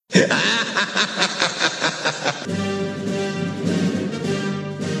I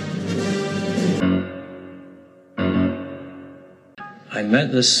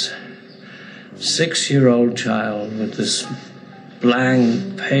met this 6-year-old child with this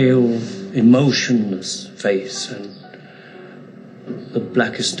blank, pale, emotionless face and the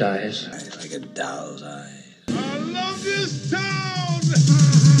blackest eyes. Like a doll's eyes. I love this town!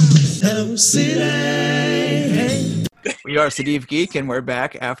 Hello, city. We are City of Geek, and we're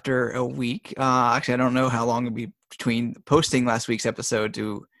back after a week. Actually, I don't know how long it'll be between posting last week's episode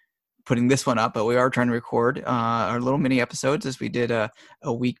to putting this one up, but we are trying to record our little mini episodes as we did a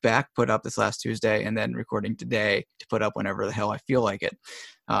week back, put up this last Tuesday, and then recording today to put up whenever the hell I feel like it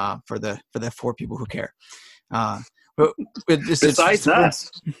for the 4 people who care. But Besides us.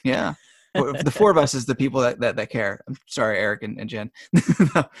 Yeah. The 4 of us is the people that care. I'm sorry, Eric and Jen.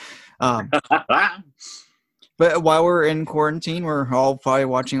 But while we're in quarantine, we're all probably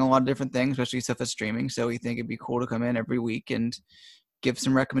watching a lot of different things, especially stuff that's streaming. So we think it'd be cool to come in every week and give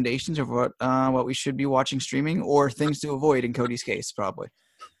some recommendations of what we should be watching streaming or things to avoid in Cody's case, probably.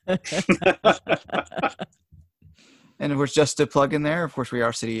 And of course, just to plug in there, of course, we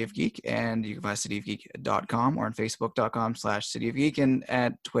are City of Geek, and you can find cityofgeek.com or on facebook.com/cityofgeek and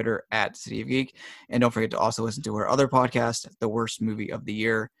at Twitter @cityofgeek. And don't forget to also listen to our other podcast, The Worst Movie of the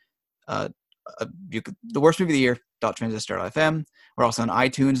Year. The Worst Movie of the Year .transistor.fm. We're also on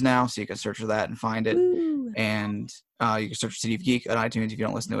iTunes now, so you can search for that and find it. Ooh. And you can search City of Geek on iTunes if you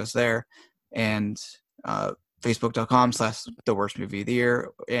don't listen to us there. And Facebook.com/The Worst Movie of the Year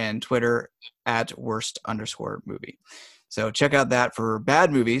and Twitter @worst_movie. So check out that for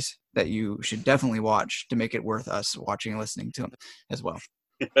bad movies that you should definitely watch to make it worth us watching and listening to them as well.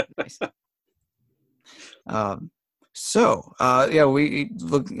 Nice. We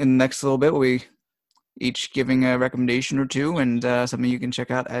look in the next little bit. We each giving a recommendation or two and something you can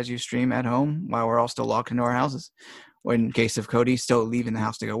check out as you stream at home while we're all still locked into our houses. Or in case of Cody still leaving the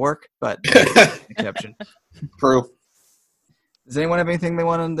house to go work, but exception. True. Does anyone have anything they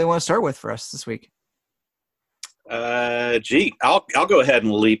want to start with for us this week? I'll go ahead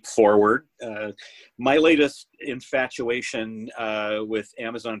and leap forward. My latest infatuation with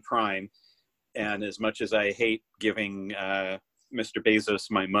Amazon Prime, and as much as I hate giving Mr. Bezos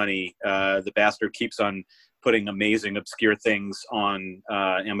my money, the bastard keeps on putting amazing, obscure things on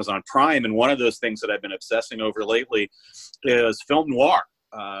Amazon Prime. And one of those things that I've been obsessing over lately is film noir.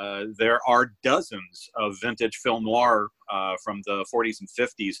 There are dozens of vintage film noir from the 40s and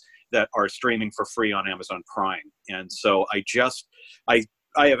 50s that are streaming for free on Amazon Prime. And so I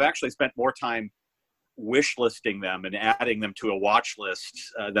have actually spent more time wish listing them and adding them to a watch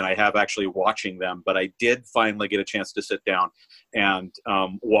list than I have actually watching them. But I did finally get a chance to sit down and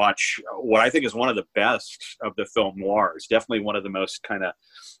watch what I think is one of the best of the film noirs. Definitely one of the most kind of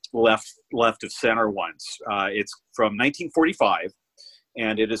left of center ones. It's from 1945,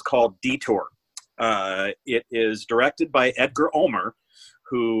 and it is called Detour. It is directed by Edgar Ulmer,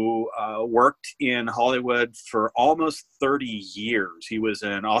 who worked in Hollywood for almost 30 years. He was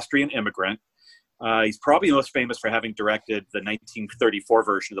an Austrian immigrant. He's probably most famous for having directed the 1934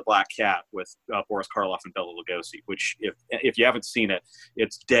 version of The Black Cat with Boris Karloff and Bela Lugosi, which, if you haven't seen it,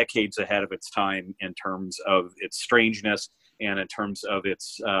 it's decades ahead of its time in terms of its strangeness and in terms of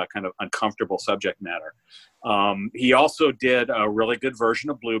its kind of uncomfortable subject matter. He also did a really good version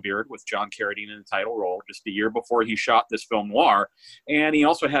of Bluebeard with John Carradine in the title role just a year before he shot this film noir. And he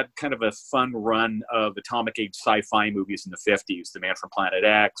also had kind of a fun run of atomic age sci-fi movies in the 50s, The Man from Planet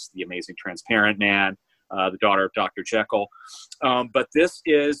X, The Amazing Transparent Man, The Daughter of Dr. Jekyll. But this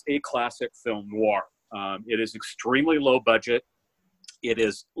is a classic film noir. It is extremely low budget. It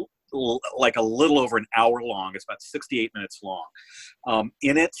is like a little over an hour long. It's about 68 minutes long.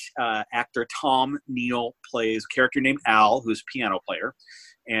 In it, actor Tom Neal plays a character named Al, who's a piano player.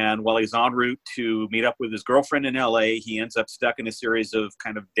 And while he's en route to meet up with his girlfriend in LA, he ends up stuck in a series of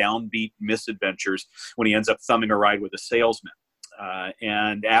kind of downbeat misadventures when he ends up thumbing a ride with a salesman.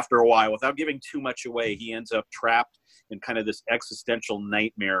 And after a while, without giving too much away, he ends up trapped in kind of this existential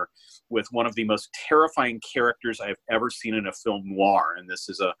nightmare with one of the most terrifying characters I've ever seen in a film noir. And this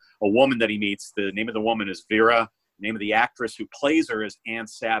is a woman that he meets. The name of the woman is Vera. The name of the actress who plays her is Anne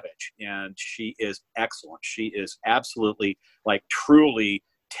Savage. And she is excellent. She is absolutely, like, truly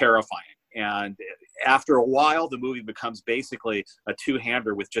terrifying. And after a while, the movie becomes basically a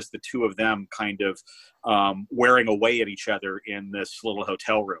two-hander with just the two of them kind of wearing away at each other in this little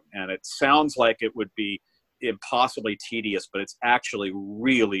hotel room. And it sounds like it would be impossibly tedious, but it's actually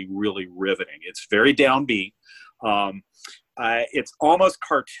really, really riveting. It's very downbeat. It's almost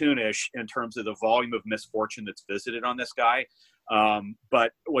cartoonish in terms of the volume of misfortune that's visited on this guy.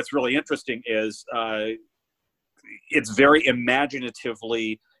 But what's really interesting is it's very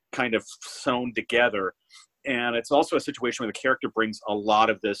imaginatively kind of sewn together. And it's also a situation where the character brings a lot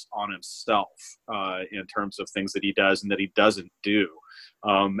of this on himself in terms of things that he does and that he doesn't do.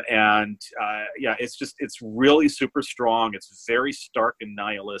 It's really super strong. It's very stark and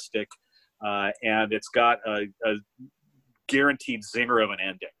nihilistic. And it's got a guaranteed zinger of an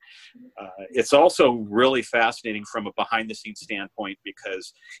ending. It's also really fascinating from a behind-the-scenes standpoint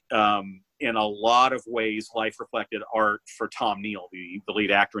because in a lot of ways, life reflected art for Tom Neal, the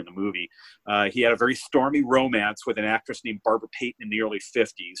lead actor in the movie. He had a very stormy romance with an actress named Barbara Payton in the early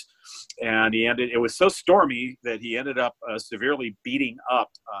 50s. And it was so stormy that he ended up severely beating up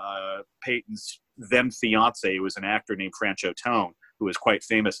Payton's then fiance, who was an actor named Francho Tone, who was quite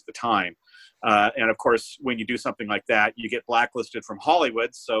famous at the time. And of course, when you do something like that, you get blacklisted from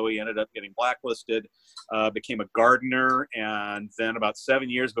Hollywood. So he ended up getting blacklisted, became a gardener. And then about 7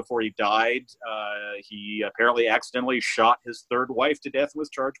 years before he died, he apparently accidentally shot his third wife to death and was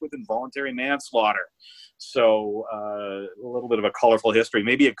charged with involuntary manslaughter. So a little bit of a colorful history,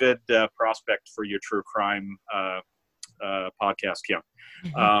 maybe a good prospect for your true crime podcast, Kim.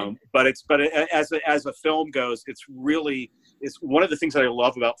 But as a film goes, it's one of the things that I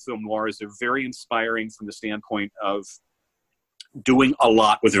love about film noir is they're very inspiring from the standpoint of doing a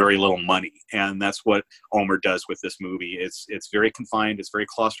lot with very little money, and that's what Ulmer does with this movie. It's very confined, it's very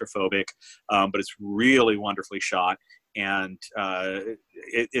claustrophobic, but it's really wonderfully shot, and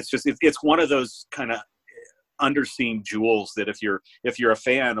it's one of those kind of underseen jewels that if you're a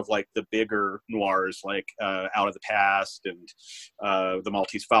fan of like the bigger noirs like Out of the Past and The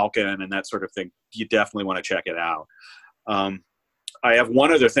Maltese Falcon and that sort of thing, you definitely want to check it out. I have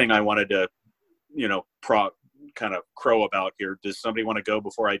one other thing I wanted to kind of crow about here. Does somebody want to go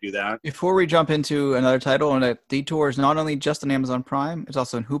before I do that? Before we jump into another title, and Detour is not only just on Amazon Prime, it's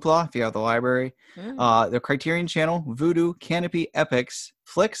also in Hoopla if you have the library, the Criterion Channel, Vudu, Canopy, Epix,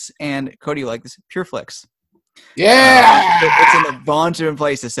 Flix, and Cody like this, Pure Flix. Yeah, it's in a bunch of different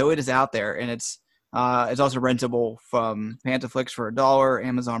places, so it is out there, and it's also rentable from Pantaflix for $1,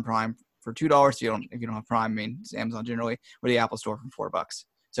 Amazon Prime for $2. If you don't have Prime, I mean it's Amazon generally, or the Apple Store for $4.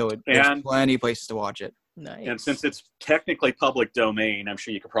 So there's plenty of places to watch it. Nice. And since it's technically public domain, I'm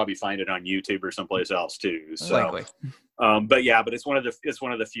sure you could probably find it on YouTube or someplace else too. So, likely. But it's one of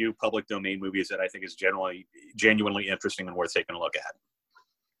the few public domain movies that I think is genuinely interesting and worth taking a look at.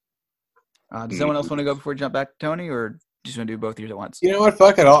 Does someone else want to go before we jump back to Tony, or just want to do both of yours at once? You know what?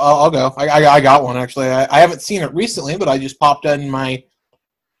 Fuck it. I'll go. I got one, actually. I haven't seen it recently, but I just popped in my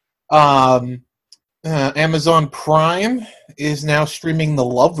Amazon Prime is now streaming The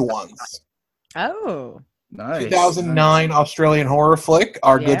Loved Ones. Oh. Nice. 2009 Australian horror flick.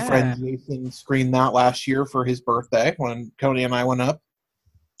 Our good friend Jason screened that last year for his birthday when Tony and I went up.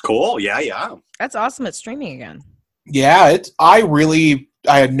 Cool. Yeah. That's awesome. It's streaming again. Yeah, I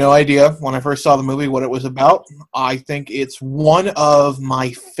had no idea when I first saw the movie what it was about. I think it's one of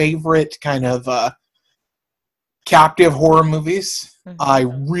my favorite kind of captive horror movies. Mm-hmm. I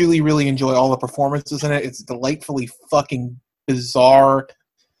really, really enjoy all the performances in it. It's delightfully fucking bizarre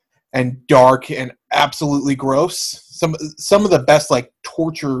and dark and absolutely gross. Some of the best like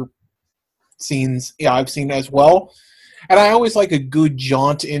torture scenes I've seen as well. And I always like a good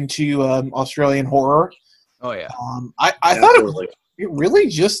jaunt into Australian horror. Oh yeah. I thought it really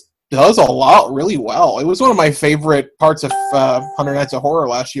just does a lot really well. It was one of my favorite parts of 100 Nights of Horror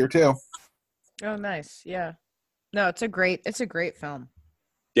last year too. Oh, nice. Yeah. No, it's a great film.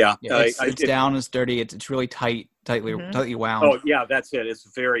 Yeah. It's down, it's dirty. It's really tightly wound. Oh yeah, that's it. It's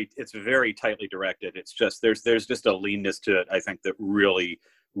very tightly directed. It's just there's just a leanness to it, I think, that really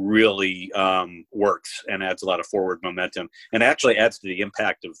works and adds a lot of forward momentum, and actually adds to the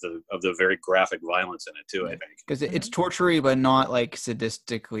impact of the very graphic violence in it too. I think because it's tortury, but not like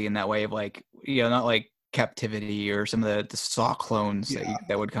sadistically in that way of like not like Captivity or some of the Saw clones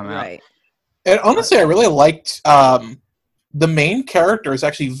that would come out. And honestly, I really liked the main character is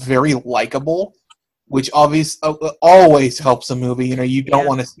actually very likable, which always helps a movie. You don't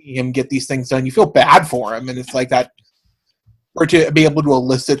want to see him get these things done. You feel bad for him, and it's like that. Or to be able to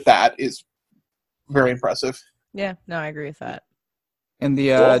elicit that is very impressive. Yeah, no, I agree with that. And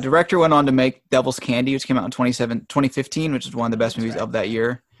the director went on to make Devil's Candy, which came out in 2015, which is one of the best movies of that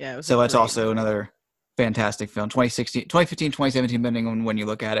year. Yeah, so that's also another fantastic film. 2015, 2017, depending on when you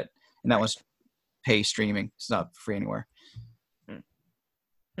look at it. And that was pay streaming. It's not free anywhere.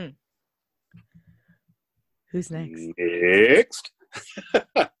 Who's next?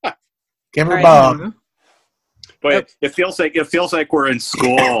 Give her Bob. But it feels like we're in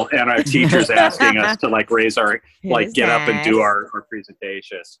school and our teacher's asking us to like raise our get up and do our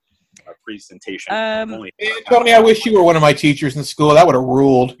presentations. Our presentation. Tony, I wish you were one of my teachers in school. That would have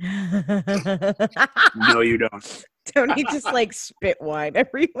ruled. No, you don't. Tony just like spit wine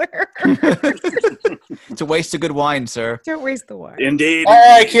everywhere. It's a waste of good wine, sir. Don't waste the wine. Indeed. All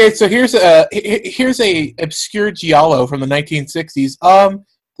right, kids. So here's a obscure giallo from the 1960s.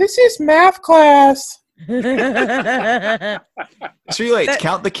 This is math class. It's really late.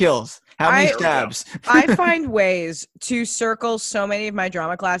 Count the kills. How many stabs? I find ways to circle so many of my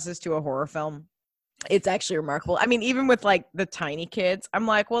drama classes to a horror film. It's actually remarkable. I mean, even with like the tiny kids, I'm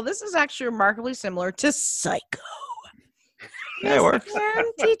like, well, this is actually remarkably similar to Psycho. Yeah, it works.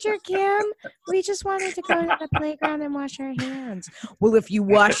 Teacher Kim, we just wanted to go to the playground and wash our hands. Well, if you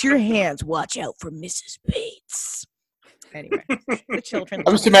wash your hands, watch out for Mrs. Bates. Anyway, the children.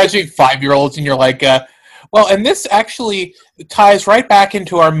 I'm just imagining 5-year-olds, and you're like, well, and this actually ties right back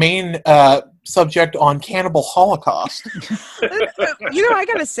into our main subject on cannibal holocaust. I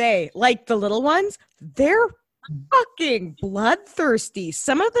gotta say, like the little ones, they're fucking bloodthirsty.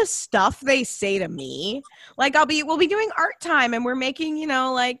 Some of the stuff they say to me, like we'll be doing art time and we're making,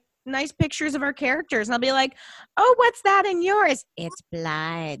 like nice pictures of our characters, and I'll be like, oh, what's that in yours? It's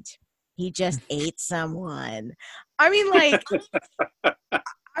blood. He just ate someone. I mean, like,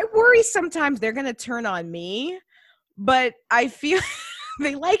 I worry sometimes they're going to turn on me, but I feel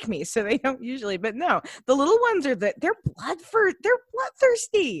they like me, so they don't usually. But no, the little ones they're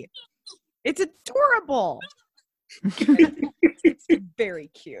bloodthirsty. It's adorable. It's very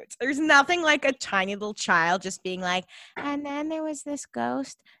cute. There's nothing like a tiny little child just being like, and then there was this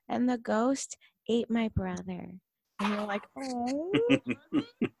ghost, and the ghost ate my brother. And you're like, oh,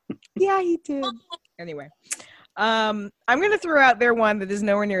 yeah, he did. Anyway, I'm going to throw out there one that is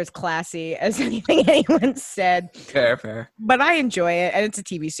nowhere near as classy as anything anyone said. Fair. But I enjoy it, and it's a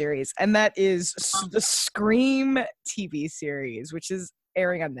TV series, and that is the Scream TV series, which is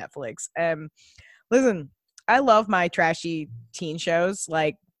airing on Netflix. Listen, I love my trashy teen shows,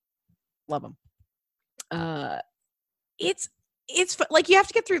 like, love them. It's like you have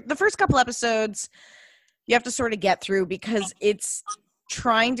to get through the first couple episodes. You have to sort of get through because it's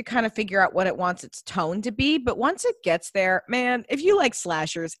trying to kind of figure out what it wants its tone to be. But once it gets there, man, if you like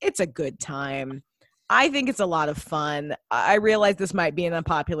slashers, it's a good time. I think it's a lot of fun. I realize this might be an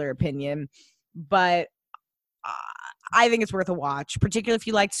unpopular opinion, but I think it's worth a watch, particularly if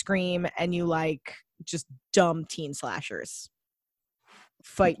you like Scream and you like just dumb teen slashers.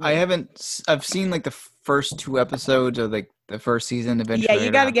 Fight me. I've seen like the first 2 episodes of like the first season. Eventually, yeah, you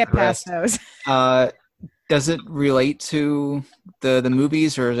got to get past those. Does it relate to the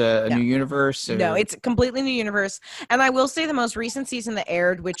movies, or is it a new universe? Or? No, it's a completely new universe. And I will say the most recent season that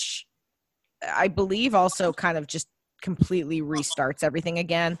aired, which I believe also kind of just completely restarts everything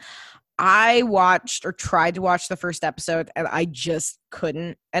again. I watched or tried to watch the first episode and I just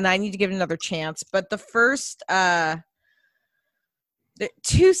couldn't. And I need to give it another chance. But the first 2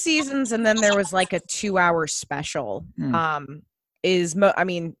 seasons, and then there was like a 2-hour special. It's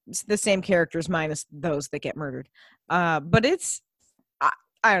the same characters minus those that get murdered. But it's, I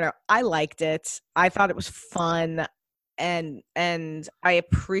don't know. I liked it. I thought it was fun, and I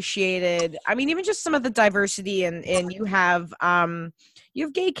appreciated. I mean, even just some of the diversity, and you have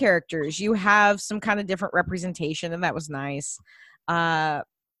gay characters. You have some kind of different representation, and that was nice. I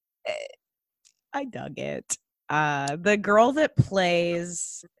dug it. The girl that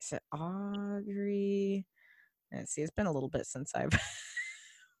plays, is it Audrey? Let's see, it's been a little bit since I've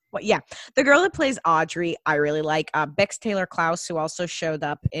well, yeah, the girl that plays Audrey I really like. Bex Taylor Klaus, who also showed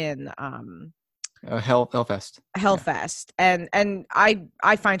up in Hellfest. Yeah. And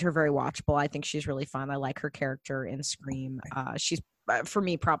I find her very watchable. I think she's really fun. I like her character in Scream. She's for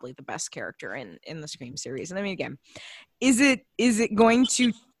me probably the best character in the Scream series. And I mean, again, is it going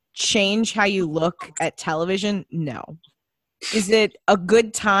to change how you look at television? No. Is it a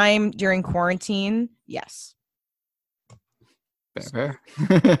good time during quarantine? Yes. Fair.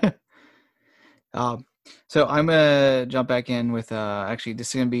 So I'm gonna jump back in with actually this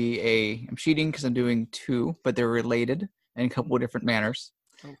is gonna be I'm cheating because I'm doing 2, but they're related in a couple of different manners.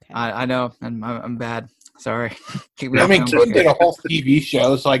 Okay. I know I'm bad. Sorry. Kim did a whole TV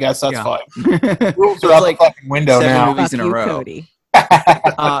show, so I guess that's fine. Rules are It's out like the fucking window 7 now. movies in a you, row. Cody.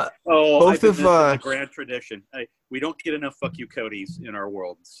 Both of this is a grand tradition. We don't get enough fuck you Codys in our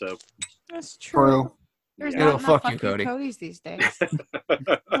world, so That's true. There's Yeah. not enough Fuck fuck you, you Cody. Codys these days.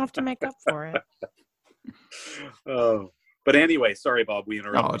 I'll have to make up for it. Oh, but anyway, sorry, Bob, we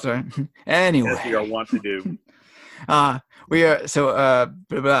interrupted. Oh, it's all right. Anyway, as we are wont to do. We are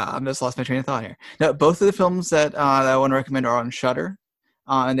I'm just lost my train of thought here. No, both of the films that I want to recommend are on Shudder,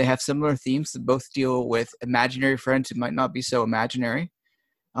 and they have similar themes that both deal with imaginary friends who might not be so imaginary.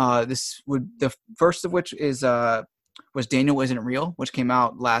 The first of which was Daniel Isn't Real, which came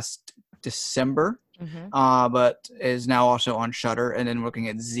out last December, but is now also on Shudder. And then looking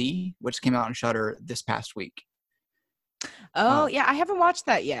at Z, which came out on Shudder this past week. Oh yeah, I haven't watched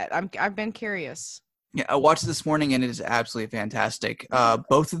that yet. I've been curious. Yeah, I watched it this morning and it is absolutely fantastic.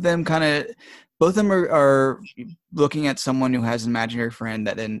 Both of them are looking at someone who has an imaginary friend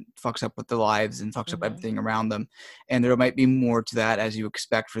that then fucks up with their lives and fucks up everything around them. And there might be more to that as you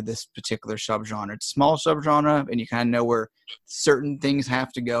expect for this particular subgenre. It's a small subgenre and you kind of know where certain things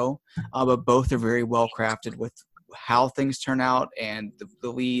have to go, but both are very well crafted with how things turn out and the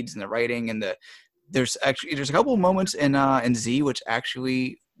leads and the writing and there's a couple of moments in Z which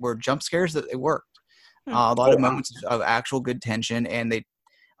actually were jump scares that they worked. A lot of moments of actual good tension, and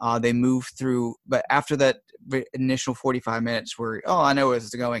they move through. But after that initial 45 minutes, where I know where this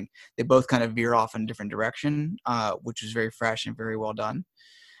is going, they both kind of veer off in a different direction, which is very fresh and very well done.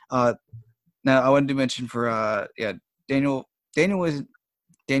 Now, I wanted to mention Daniel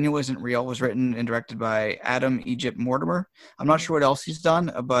Isn't Real was written and directed by Adam Egypt Mortimer. I'm not sure what else he's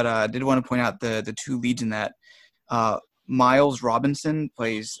done, but I did want to point out the two leads in that. Miles Robinson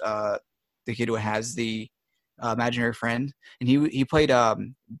plays the kid who has the imaginary friend, and he played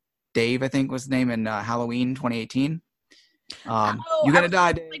Dave, I think was the name, in Halloween 2018. You're gonna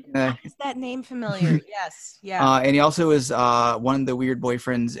die, Dave. Why is that name familiar? Yes, yeah. And he also is one of the weird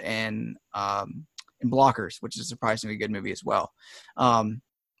boyfriends in Blockers, which is a surprisingly good movie as well.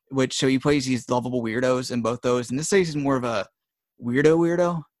 So he plays these lovable weirdos in both those, and this case is more of a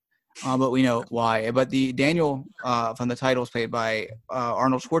weirdo. But we know why. But the Daniel from the title is played by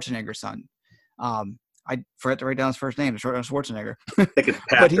Arnold Schwarzenegger's son. I forgot to write down his first name. It's Arnold Schwarzenegger.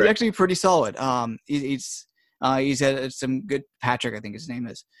 But he's actually pretty solid. He's had some good Patrick, I think his name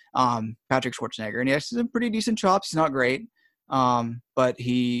is Patrick Schwarzenegger, and he has some pretty decent chops. He's not great, but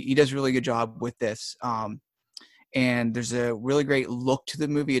he does a really good job with this. And there's a really great look to the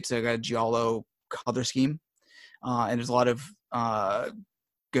movie. It's got a giallo color scheme, and there's a lot of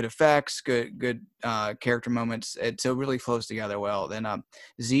good effects, good character moments. It really flows together well. Then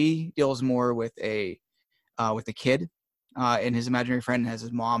Z deals more with a kid, and his imaginary friend has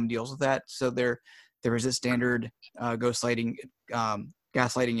his mom deals with that. So there is a standard gaslighting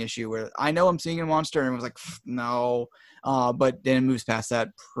issue where I know I'm seeing a monster, and everyone's like, no, but then it moves past that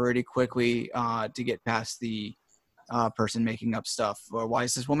pretty quickly to get past the person making up stuff, or why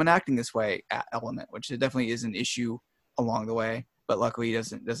is this woman acting this way element, which it definitely is an issue along the way. But luckily,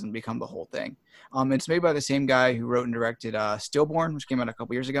 it doesn't become the whole thing. It's made by the same guy who wrote and directed Stillborn, which came out a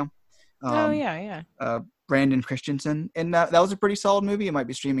couple years ago. Brandon Christensen, and that was a pretty solid movie. It might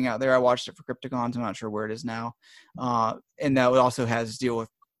be streaming out there. I watched it for Crypticons. I'm not sure where it is now. And that also has to deal with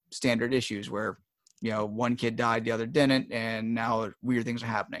standard issues where one kid died, the other didn't, and now weird things are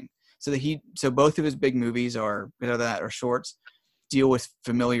happening. So both of his big movies are shorts, deal with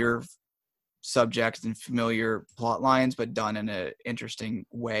familiar subjects and familiar plot lines, but done in an interesting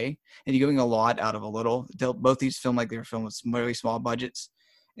way. And you're getting a lot out of a little. Both these film like they're filmed with really small budgets,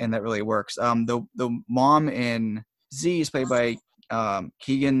 and that really works. The mom in Z is played by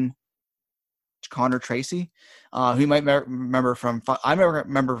Keegan Connor Tracy, who you might remember from. I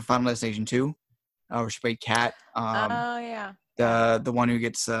remember from Final Destination 2, where she played Kat. The one who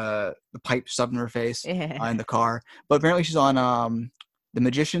gets the pipe shoved in her face in the car. But apparently she's on The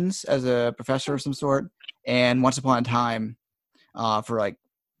Magicians as a professor of some sort, and Once Upon a Time for like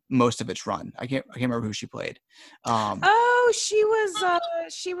most of its run. I can't remember who she played. She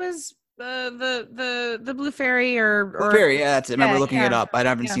was the Blue Fairy or Blue Fairy. Yeah, that's it. I remember looking it up. I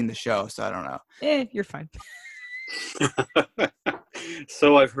haven't seen the show, so I don't know. You're fine.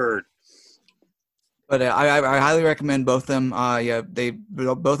 So I've heard. But I highly recommend both of them.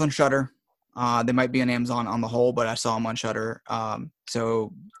 They're both on Shudder. They might be on Amazon on the whole, but I saw them on Shudder.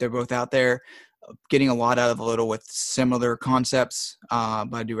 So they're both out there, getting a lot out of a little with similar concepts.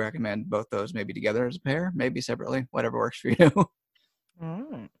 But I do recommend both those, maybe together as a pair, maybe separately, whatever works for you.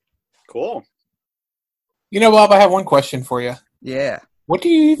 Cool. Bob, I have one question for you. Yeah. What do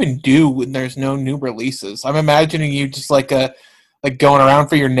you even do when there's no new releases? I'm imagining you just like going around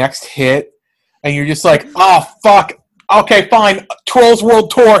for your next hit, and you're just like, oh fuck. Okay, fine. Trolls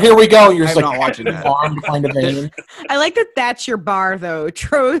World Tour. Here we go. You're just not watching that. To find a vein. I like that. That's your bar, though.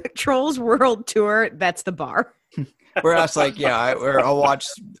 Trolls World Tour. That's the bar. Whereas, like, I'll watch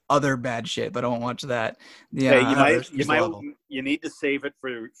other bad shit, but I won't watch that. Yeah, Hey, there's a level. you need to save it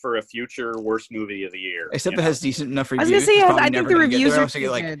for a future worst movie of the year. Except it has decent enough I reviews. was gonna say, it's probably I never think the gonna get reviews there. are I'll say, too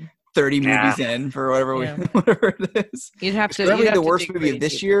like good. 30 Nah. movies in for whatever Yeah. whatever it is. You'd have to. Currently, you'd have the to worst dig movie pretty of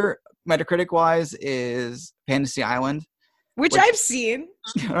this deep. year, Metacritic wise, is Fantasy Island. which I've seen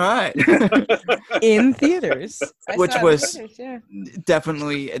All right. in theaters. I Which saw it in was theaters, yeah.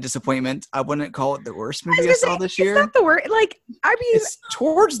 definitely a disappointment. I wouldn't call it the worst I was movie I gonna saw say, this it's year. not the worst. Like, I mean, It's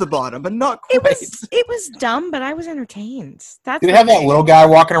towards the bottom, but not quite. it was dumb, but I was entertained. That's Did it the have that thing. little guy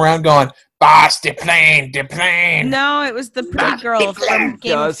walking around going, "Boss, de plane, de plane"? No, it was the pretty girl from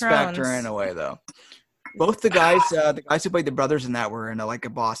Game of does Thrones. factor in a way, though. Both the guys who played the brothers in that were in like a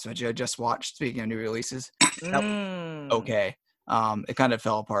boss, which I just watched. Speaking of new releases, okay. It kind of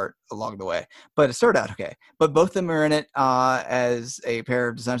fell apart along the way, but it started out okay. But both of them are in it as a pair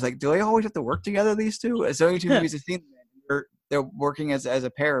of designers. Like, do they always have to work together? These two? It's only two movies I've seen. They're working as a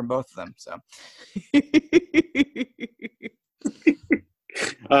pair in both of them. So.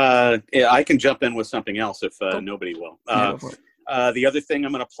 I can jump in with something else if nobody will. Yeah, go for it. The other thing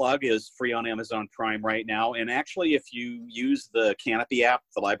I'm going to plug is free on Amazon Prime right now. And actually, if you use the Canopy app,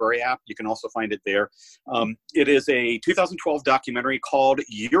 the library app, you can also find it there. It is a 2012 documentary called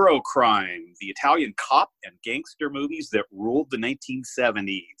Eurocrime, the Italian cop and gangster movies that ruled the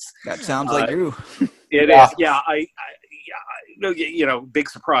 1970s. That sounds like you. It is. Yeah. You know, big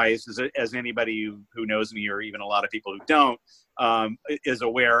surprise as anybody who knows me, or even a lot of people who don't, is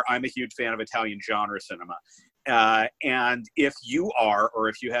aware. I'm a huge fan of Italian genre cinema. And if you are, or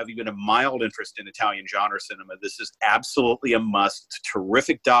if you have even a mild interest in Italian genre cinema, this is absolutely a must.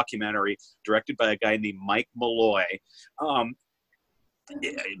 Terrific documentary directed by a guy named Mike Malloy.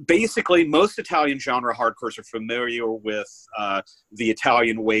 Basically, most Italian genre hardcores are familiar with the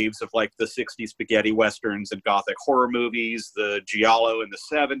Italian waves of like the 60s spaghetti westerns and gothic horror movies, the giallo in the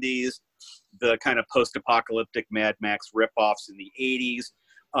 70s, the kind of post-apocalyptic Mad Max ripoffs in the 80s.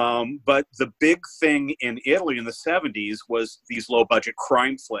 But the big thing in Italy in the 70s was these low-budget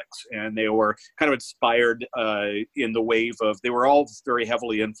crime flicks, and they were kind of inspired in the wave of, they were all very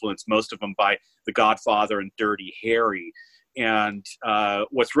heavily influenced, most of them by The Godfather and Dirty Harry. And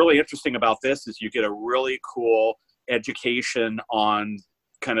what's really interesting about this is you get a really cool education on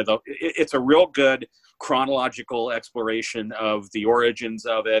kind of it's a real good chronological exploration of the origins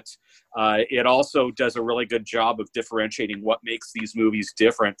of it. It also does a really good job of differentiating what makes these movies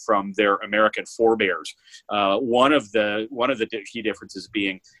different from their American forebears. One of the key differences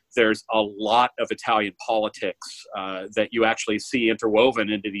being there's a lot of Italian politics that you actually see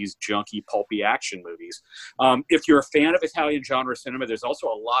interwoven into these junky, pulpy action movies. If you're a fan of Italian genre cinema, there's also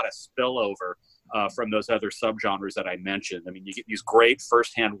a lot of spillover from those other subgenres that I mentioned. I mean, you get these great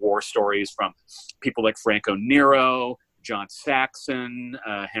firsthand war stories from people like Franco Nero, John Saxon,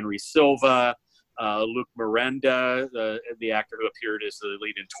 Henry Silva, Luke Miranda, the actor who appeared as the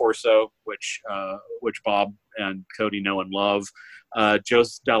lead in Torso, which Bob and Cody know and love,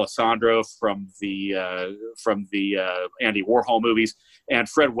 Joseph D'Alessandro from the Andy Warhol movies, and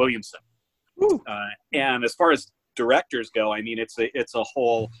Fred Williamson. And as far as directors go, I mean, it's a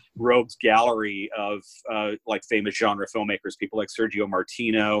whole rogues gallery of like famous genre filmmakers, people like Sergio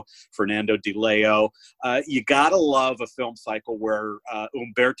Martino, Fernando Di Leo. You gotta love a film cycle where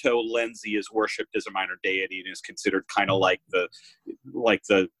Umberto Lenzi is worshipped as a minor deity and is considered kind of like the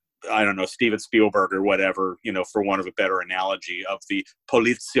I don't know, Steven Spielberg or whatever, you know, for want of a better analogy, of the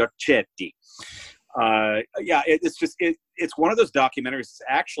poliziotti. It's one of those documentaries. It's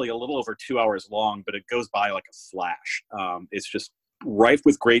actually a little over 2 hours long, but it goes by like a flash. It's just rife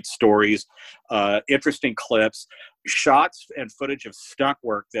with great stories, interesting clips, shots and footage of stunt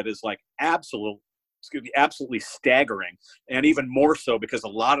work that is like absolutely staggering, and even more so because a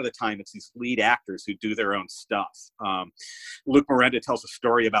lot of the time it's these lead actors who do their own stuff. Luke Miranda tells a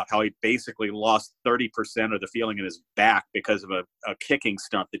story about how he basically lost 30% of the feeling in his back because of a kicking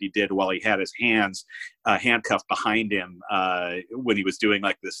stunt that he did while he had his hands handcuffed behind him when he was doing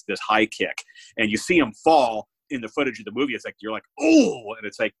like this high kick, and you see him fall in the footage of the movie. It's like, you're like, oh, and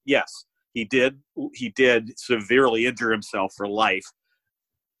it's like, yes, he did severely injure himself for life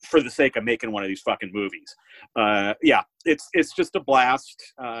for the sake of making one of these fucking movies. It's just a blast.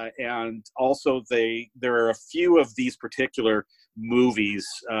 And also there are a few of these particular movies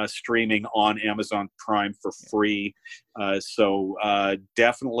streaming on Amazon Prime for free. So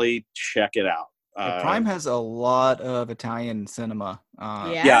definitely check it out. Prime has a lot of Italian cinema.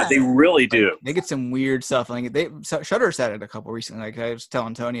 Yeah, they really do. Like, they get some weird stuff. Like Shudder said it a couple recently. Like I was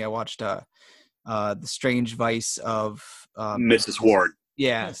telling Tony, I watched The Strange Vice of Mrs. Ward.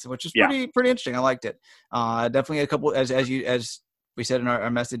 Yes, which is Yeah. pretty interesting. I liked it. Definitely a couple as we said in our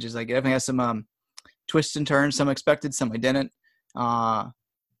messages, like it definitely has some twists and turns. Some expected, some I didn't.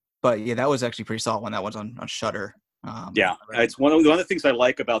 But yeah, that was actually pretty solid when that was on Shudder. Yeah, it's one of the things I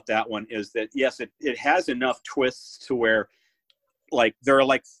like about that one is that yes, it has enough twists to where like there's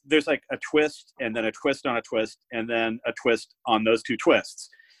like a twist and then a twist on a twist and then a twist on those two twists,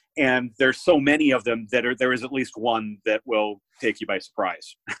 and there's so many of them that there is at least one that will take you by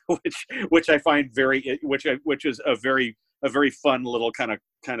surprise, which I find which is a very fun little kind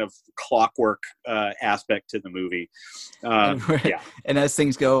of clockwork aspect to the movie. Yeah. And as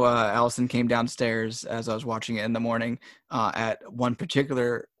things go, Allison came downstairs as I was watching it in the morning at one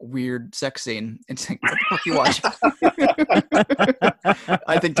particular weird sex scene. And saying, "What the fuck you watching?"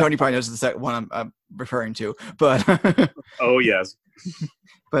 I think Tony probably knows the one I'm referring to, but oh yes.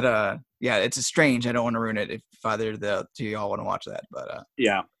 But yeah, it's strange. I don't want to ruin it if either the two y'all want to watch that. But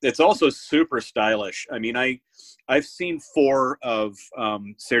yeah, it's also super stylish. I mean, I've seen 4 of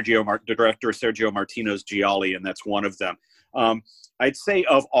the director Sergio Martino's Gialli, and that's one of them. I'd say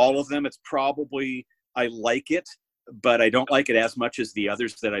of all of them, it's probably I like it, but I don't like it as much as the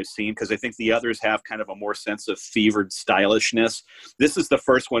others that I've seen because I think the others have kind of a more sense of fevered stylishness. This is the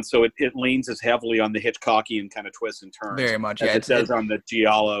first one, so it leans as heavily on the Hitchcockian kind of twists and turns. very much, as yeah. it does on the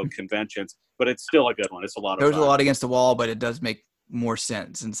Giallo conventions, but it's still a good one. It's a lot of There's fun. a lot against the wall, but it does make more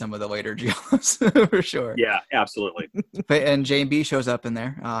sense in some of the later Giallos for sure. Yeah, absolutely. And J&B shows up in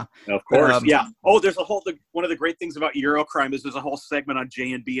there. Of course, yeah. Oh, there's one of the great things about Eurocrime is there's a whole segment on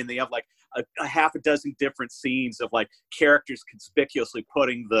J&B, and they have like a half a dozen different scenes of like characters conspicuously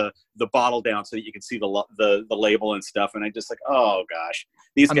putting the bottle down so that you can see the label and stuff. And I just like, oh gosh,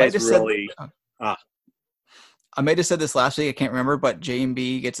 these guys really. I may have said this last week. I can't remember, but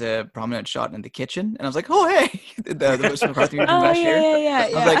J&B gets a prominent shot in the kitchen, and I was like, "Oh, hey!" the Melissa McCarthy movie from last year. Yeah.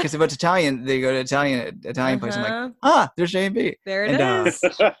 I was like, "Because if it's Italian, they go to Italian place." I'm like, "There's J&B." There it is.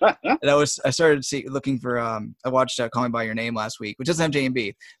 And I started looking for. I watched Call Me by Your Name last week, which doesn't have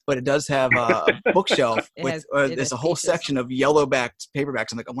J&B, but it does have a bookshelf with. There's a whole section of yellow-backed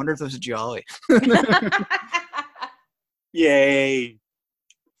paperbacks. I'm like, I wonder if there's a Gialli. Yay!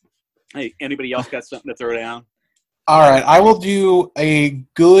 Hey, anybody else got something to throw down? All right, I will do a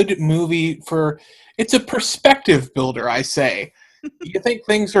good movie it's a perspective builder, I say. You think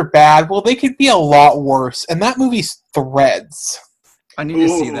things are bad? Well, they could be a lot worse. And that movie's Threads. I need to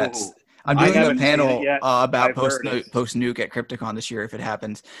see that. I'm doing a panel about post-nuke at Crypticon this year if it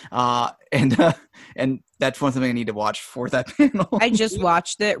happens. And that's one thing I need to watch for that panel. I just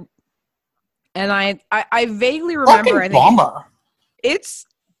watched it, and I vaguely remember. Bummer. It's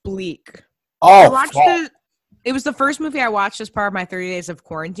bleak. Oh, I watched it was the first movie I watched as part of my 30 days of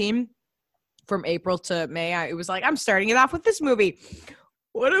quarantine from April to May. It was like, I'm starting it off with this movie.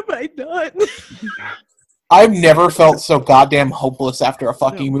 What have I done? I've never felt so goddamn hopeless after a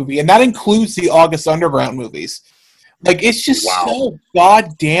fucking movie, and that includes the August Underground movies. Like, it's just so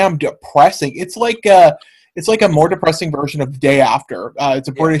goddamn depressing. It's like a more depressing version of The Day After. It's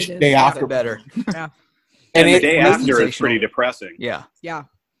a British Day After. Better. Yeah. And The Day After is pretty depressing. Yeah. Yeah.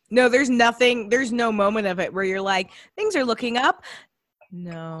 No, there's no moment of it where you're like, things are looking up.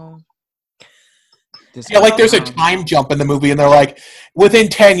 No. Yeah, like there's a time jump in the movie, and they're like, within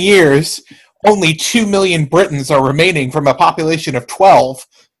 10 years, only 2 million Britons are remaining from a population of 12.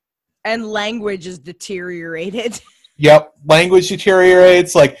 And language is deteriorated. Yep, language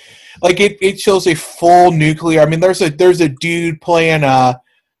deteriorates. Like it shows a full nuclear. I mean, there's a dude playing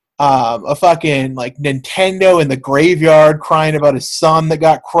a fucking like Nintendo in the graveyard, crying about his son that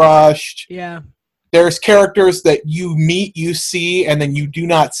got crushed. Yeah. There's characters that you meet, you see, and then you do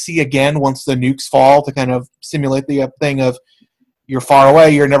not see again once the nukes fall to kind of simulate the thing of you're far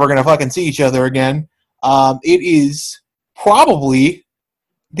away, you're never going to fucking see each other again. It is probably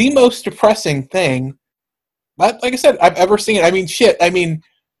the most depressing thing, like I said, I've ever seen. I mean, shit. I mean,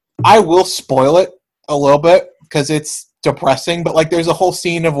 I will spoil it a little bit because it's depressing, but like there's a whole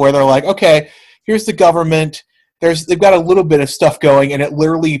scene of where they're like, okay, here's the government. They've got a little bit of stuff going, and it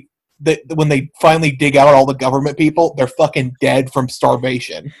literally, when they finally dig out all the government people, they're fucking dead from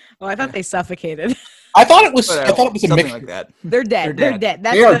starvation. Oh, I thought they suffocated. I thought it was a something mix like that. They're dead. They're dead.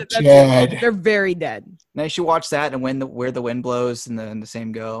 They're dead. They're very dead. Now you should watch that and Where the Wind Blows and the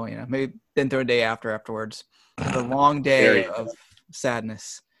same go. You know, maybe then throw a day afterwards. The long day of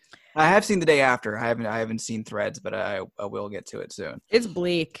sadness. I have seen The Day After. I haven't seen Threads, but I will get to it soon. It's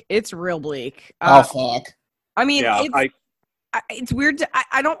bleak. It's real bleak. Oh fuck. I mean, it's weird.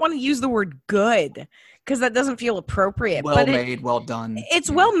 I don't want to use the word good because that doesn't feel appropriate. Well made, well done. It's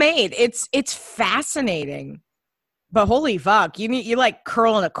well made. It's fascinating. But holy fuck, you like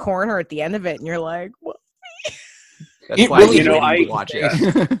curl in a corner at the end of it, and you're like, what? That's It why really- you know, I- watch yeah.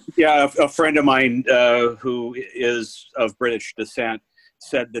 it. Yeah, a friend of mine who is of British descent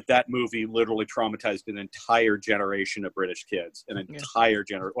said that movie literally traumatized an entire generation of British kids, an entire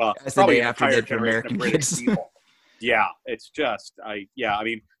generation. Well, As the probably day an after entire did for generation American of British kids. people. Yeah, it's just I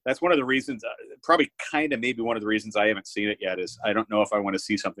mean that's one of the reasons. Probably kind of maybe one of the reasons I haven't seen it yet is I don't know if I want to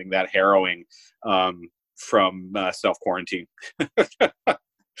see something that harrowing from self quarantine.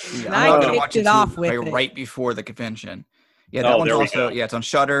 Yeah, I I'm gonna kicked watch it too, off with like, it. right before the convention. Yeah, that one's there we also go. it's on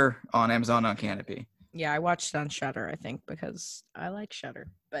Shudder, on Amazon, on Canopy. Yeah, I watched it on Shudder, I think, because I like Shudder,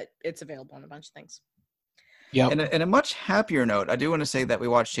 but it's available on a bunch of things. Yep. And a much happier note, I do want to say that we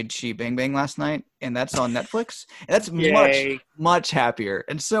watched Shang-Chi Bang Bang last night, and that's on Netflix. And that's Yay. much happier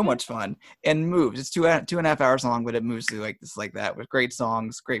and so much fun, and moves. It's 2.5 hours long, but it moves through like that with great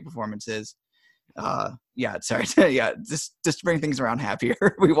songs, great performances. Yeah, sorry, yeah, just to bring things around happier.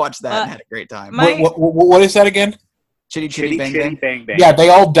 We watched that and had a great time. What is that again? Chitty Chitty Bang Bang. Bang Bang. Yeah, they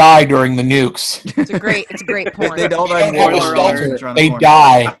all die during the nukes. It's a great porn. They all They die don't have a war shelter. around the They corner.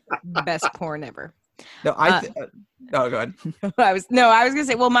 die. Best porn ever. No, go ahead. I was gonna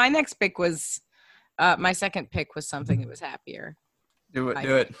say, well, my next pick was my second pick was something that was happier. Do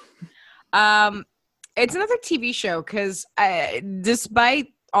it. It's another TV show because despite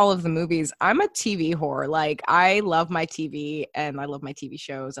all of the movies, I'm a TV whore. Like, I love my TV and I love my TV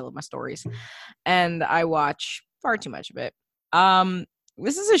shows. I love my stories, and I watch far too much of it.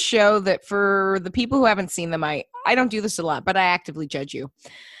 This is a show that for the people who haven't seen them, I don't do this a lot, but I actively judge you.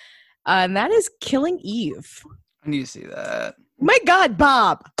 And that is Killing Eve. I need to see that. My God,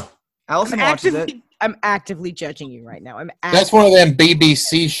 Bob. Allison watches it. I'm actively judging you right now. That's one of them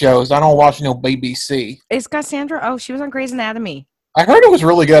BBC shows. I don't watch no BBC. It's got Sandra. Oh, she was on Grey's Anatomy. I heard it was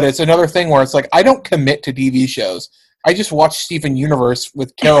really good. It's another thing where it's like I don't commit to TV shows. I just watch Steven Universe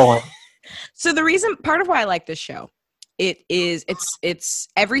with Carolyn. So part of why I like this show, it's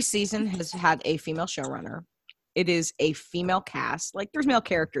every season has had a female showrunner. It is a female cast. Like, there's male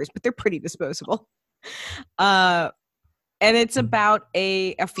characters, but they're pretty disposable. And it's about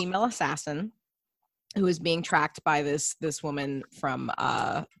a female assassin who is being tracked by this woman from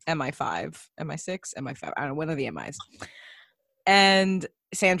MI5, MI6, MI5. I don't know, one of the MIs. And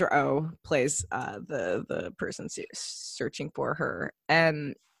Sandra Oh plays the person searching for her.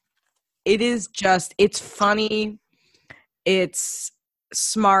 And it's funny. It's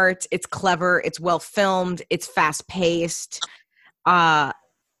smart. It's clever. It's well filmed. It's fast paced. It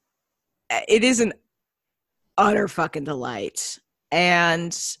is an utter fucking delight.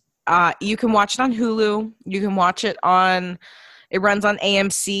 And you can watch it on Hulu. You can watch it it runs on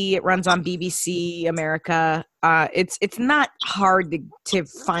AMC. It runs on BBC America. It's not hard to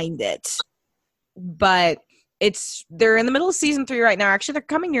find it, but they're in the middle of season 3 right now. Actually, they're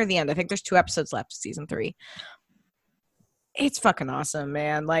coming near the end. I think there's 2 episodes left of season 3. It's fucking awesome,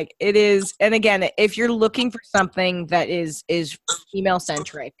 man. Like, it is. And again, if you're looking for something that is female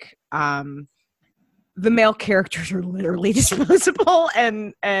centric, the male characters are literally disposable,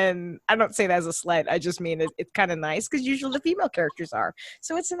 and I don't say that as a slight. I just mean it's kind of nice because usually the female characters are.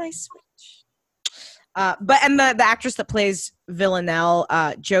 So it's a nice switch. And the actress that plays Villanelle,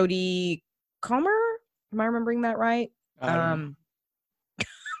 Jodie Comer, am I remembering that right? Oh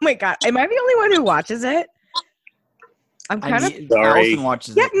my God, am I the only one who watches it? I'm kind of sorry. Allison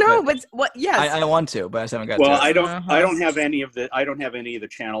watches yeah, it. no, but what? Yes, I want to, but I just haven't got Well, to it. I don't have any of the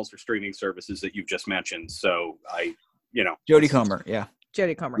channels or streaming services that you've just mentioned. So Jodie Comer, yeah.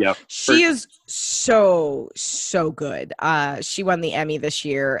 Jodie Comer. Yep. She is so good. She won the Emmy this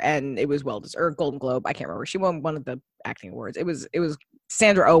year, and it was or Golden Globe. I can't remember. She won one of the acting awards. It was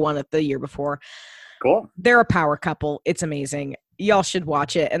Sandra Oh won it the year before. Cool. They're a power couple. It's amazing. Y'all should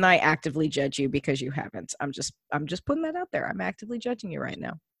watch it, and I actively judge you because you haven't. I'm just putting that out there. I'm actively judging you right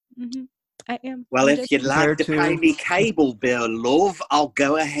now. Mm-hmm. I am. Well, I'm if you'd judging like to pay me cable bill, love, I'll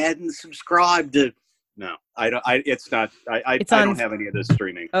go ahead and subscribe to. No, I don't. It's not. I don't have any of this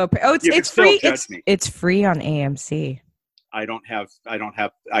streaming. Oh, You can it's still free. judge me. It's free on AMC. I don't have.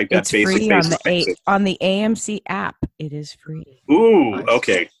 It's free on the AMC app. It is free. Ooh, Nice.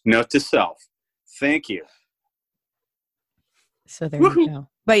 okay. Note to self. Thank you. So there you go.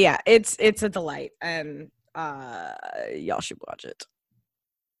 But yeah, it's a delight, and y'all should watch it.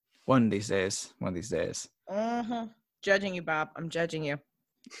 One of these days. Judging you, Bob. I'm judging you.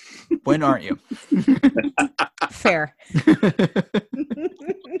 When aren't you? Fair.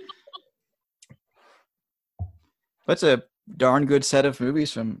 That's a darn good set of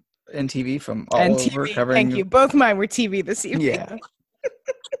movies from NTV from all over covering. Thank you. Both mine were TV this evening. Yeah.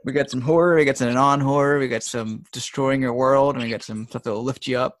 We got some horror, we got some non-horror, we got some destroying your world, and we got some stuff that will lift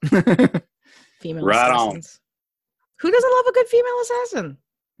you up. Female Right on. assassins. Who doesn't love a good female assassin?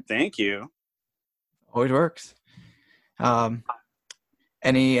 Thank you. Always works.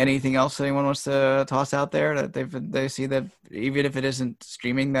 Anything else anyone wants to toss out there that they see that even if it isn't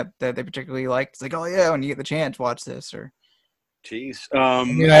streaming that they particularly like? It's like, oh yeah, when you get the chance, watch this. Or Jeez.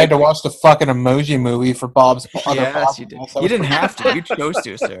 I had to watch the fucking Emoji Movie for Bob's other yes, you podcast. did. That You was didn't pretty- have to. You chose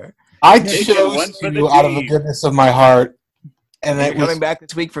to, sir. I Taking one chose for the to out of the team. goodness of my heart, and You're it was coming back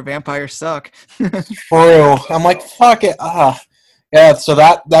this week for Vampires Suck. true. I'm like, fuck it. Yeah. So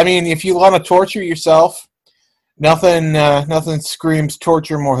I mean, if you want to torture yourself, nothing screams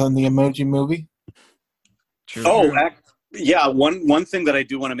torture more than the Emoji Movie. True. Oh, yeah. One thing that I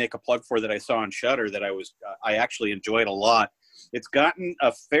do want to make a plug for that I saw on Shudder that I actually enjoyed a lot. It's gotten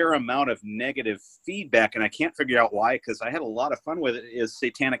a fair amount of negative feedback, and I can't figure out why because I had a lot of fun with it. Is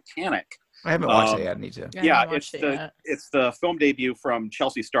Satanic Panic? I haven't watched it yet. I need to. I Yeah, haven't watched it yet. it's the film debut from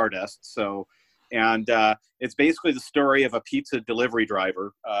Chelsea Stardust. So, and it's basically the story of a pizza delivery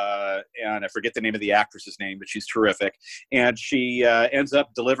driver, and I forget the name of the actress's name, but she's terrific. And she ends up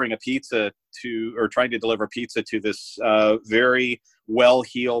delivering a pizza trying to deliver pizza to this very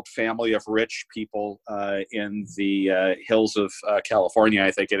well-heeled family of rich people in the hills of California,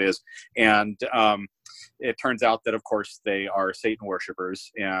 I think it is. And it turns out that, of course, they are Satan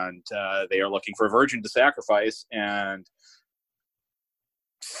worshipers, and they are looking for a virgin to sacrifice. And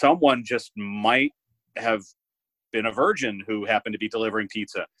someone just might have been a virgin who happened to be delivering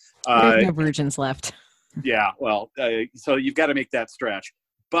pizza. We have no virgins left. Yeah, well, so you've got to make that stretch.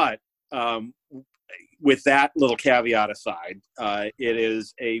 But with that little caveat aside, it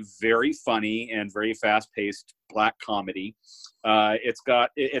is a very funny and very fast-paced black comedy.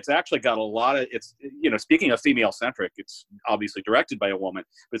 It's actually got a lot of, speaking of female-centric, it's obviously directed by a woman,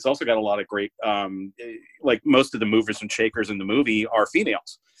 but it's also got a lot of great, like most of the movers and shakers in the movie are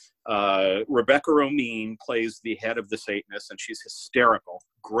females. Rebecca Romijn plays the head of the Satanists, and she's hysterical.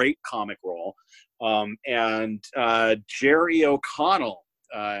 Great comic role. And Jerry O'Connell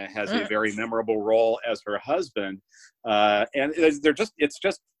has a very memorable role as her husband. And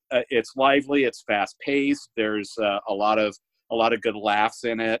it's lively, it's fast paced. There's a lot of good laughs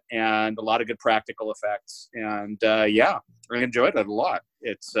in it and a lot of good practical effects. And yeah, I enjoyed it a lot.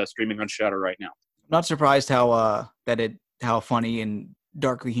 It's streaming on Shudder right now. I'm not surprised how funny and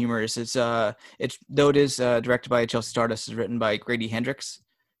darkly humorous it's though it is directed by Chelsea Stardust, is written by Grady Hendrix,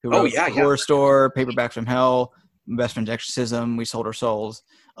 who wrote Horror Store, Paperback from Hell, Best Friend's Exorcism, We Sold Our Souls,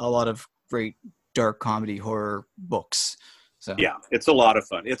 a lot of great dark comedy horror books. So yeah, it's a lot of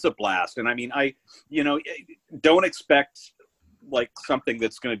fun. It's a blast. And I mean, don't expect like something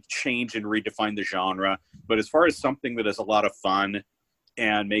that's going to change and redefine the genre, but as far as something that is a lot of fun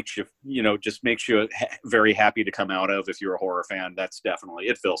and makes you very happy to come out of, if you're a horror fan,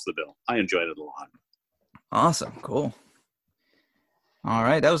 it fills the bill. I enjoyed it a lot. Awesome. Cool. All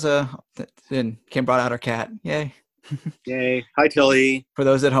right. That was then Kim brought out her cat. Yay. Yay. Hi, Tilly. For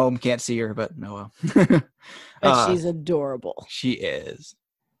those at home, can't see her, but no. Well. But she's adorable. She is.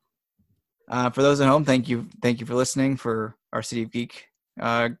 For those at home, thank you for listening. For our City of Geek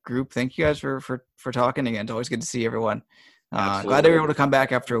group, thank you guys for talking again. It's always good to see everyone. Glad they were able to come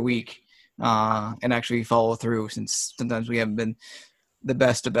back after a week and actually follow through, since sometimes we haven't been the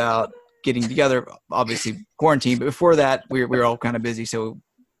best about getting together. Obviously, quarantine, but before that, we were all kind of busy, so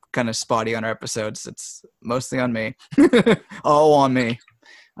kind of spotty on our episodes. It's mostly on me, all on me.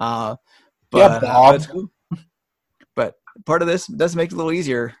 But, yeah, Bob. But part of this does make it a little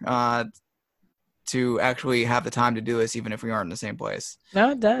easier to actually have the time to do this, even if we aren't in the same place.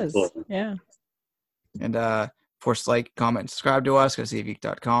 No, it does. Yeah. And of course, like, comment, and subscribe to us. Go to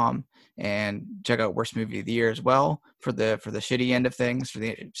cityofgeek.com and check out Worst Movie of the Year as well for the shitty end of things, for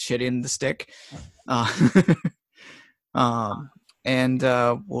the shit in the stick. And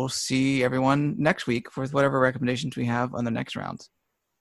we'll see everyone next week with whatever recommendations we have on the next round.